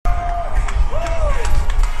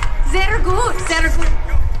Sehr gut, sehr gut.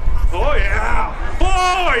 Oh yeah!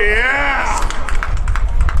 Oh yeah!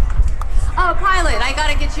 Oh, pilot, I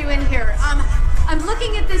gotta get you in here. I'm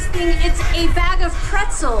looking at this thing. It's a bag of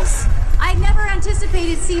pretzels. I never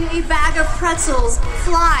anticipated seeing a bag of pretzels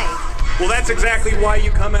fly. Well, that's exactly why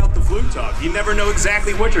you come out the Flugtag. You never know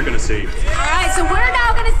exactly what you're gonna see. All right, so we're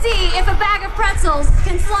now gonna see if a bag of pretzels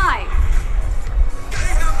can fly.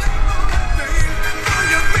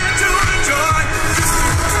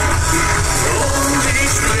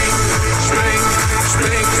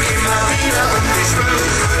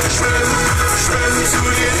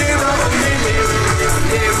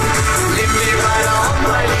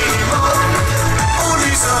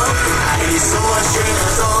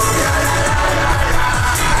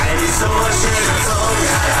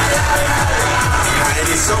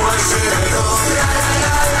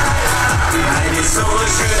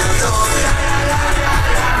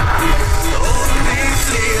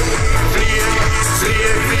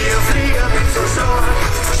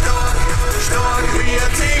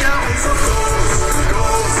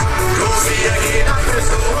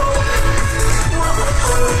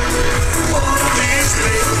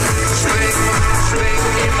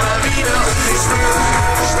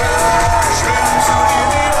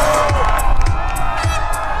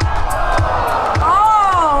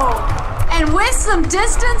 Some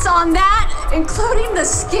distance on that, including the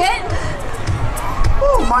skit.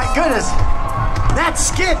 Oh my goodness. That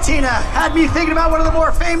skit, Tina, had me thinking about one of the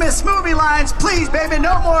more famous movie lines, please baby,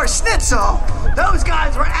 no more schnitzel. Those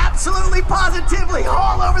guys were absolutely positively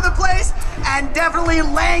all over the place and definitely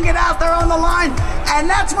laying it out there on the line. And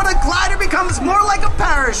that's when a glider becomes more like a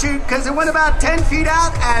parachute, because it went about 10 feet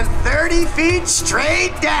out and 30 feet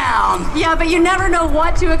straight down. Yeah, but you never know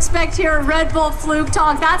what to expect here at Red Bull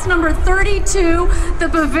Flugtag. That's number 32, the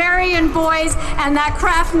Bavarian boys, and that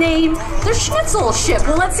craft name, the Schnitzel ship.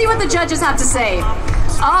 Well, let's see what the judges have to say.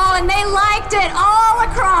 Oh, and they liked it all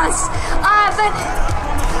across. But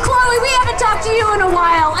Chloe, we haven't talked to you in a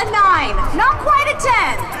while. A 9, not quite a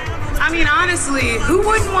 10. I mean, honestly, who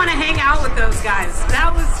wouldn't want to hang out with those guys? That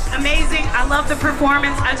was amazing. I loved the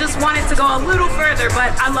performance. I just wanted to go a little further, but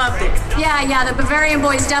I loved it. Yeah, the Bavarian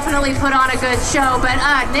boys definitely put on a good show, but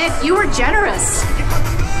Nick, you were generous.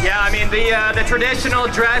 Yeah, I mean, the traditional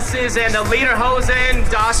dresses and the lederhosen,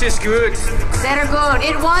 das ist gut. Sehr gut.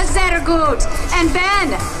 It was sehr gut. And Ben,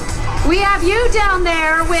 we have you down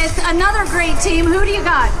there with another great team. Who do you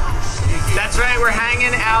got? That's right, we're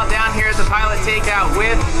hanging out down here at the Pilot Takeout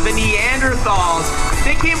with the Neanderthals.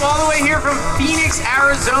 They came all the way here from Phoenix,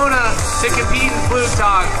 Arizona to compete in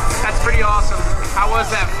Flugtag. That's pretty awesome. How was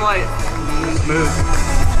that flight? Smooth.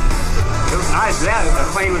 It was nice, yeah. The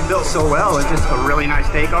plane was built so well. It was just a really nice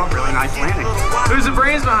takeoff, really nice landing. Who's the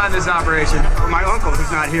brains behind this operation? Well, my uncle,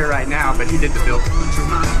 who's not here right now, but he did the build.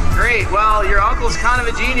 Great, well, your uncle's kind of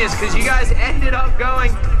a genius because you guys ended up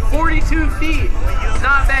going 42 feet.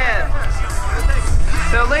 Not bad.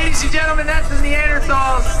 So ladies and gentlemen, that's the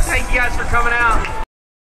Neanderthals. Thank you guys for coming out.